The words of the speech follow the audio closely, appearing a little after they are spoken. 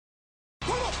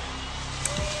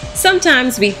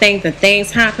Sometimes we think that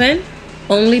things happen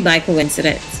only by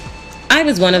coincidence. I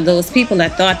was one of those people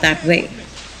that thought that way.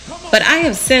 But I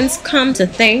have since come to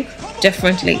think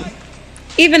differently.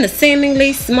 Even the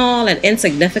seemingly small and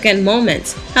insignificant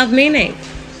moments have meaning.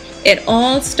 It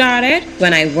all started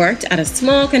when I worked at a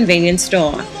small convenience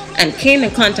store and came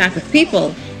in contact with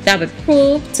people that would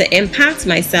prove to impact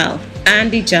myself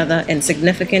and each other in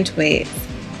significant ways.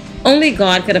 Only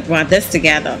God could have brought this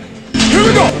together. Here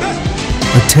we go!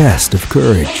 A test of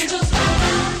courage. What's his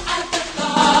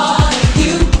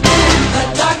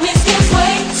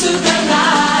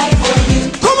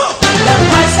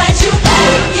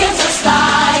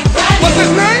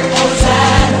name?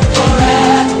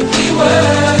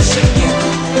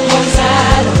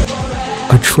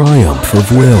 A triumph of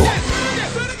will.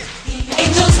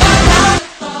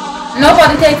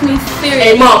 Nobody takes me serious.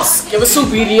 Hey, Mops, give us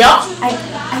soup, idiot.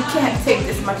 I can't take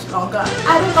this much longer.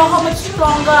 I don't know how much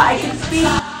stronger I can be.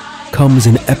 Comes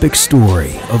an epic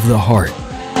story of the heart.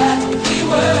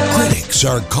 Critics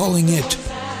are calling it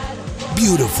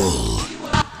beautiful.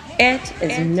 It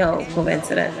is no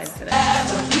coincidence.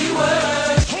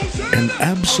 And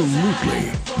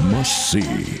absolutely must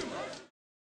see.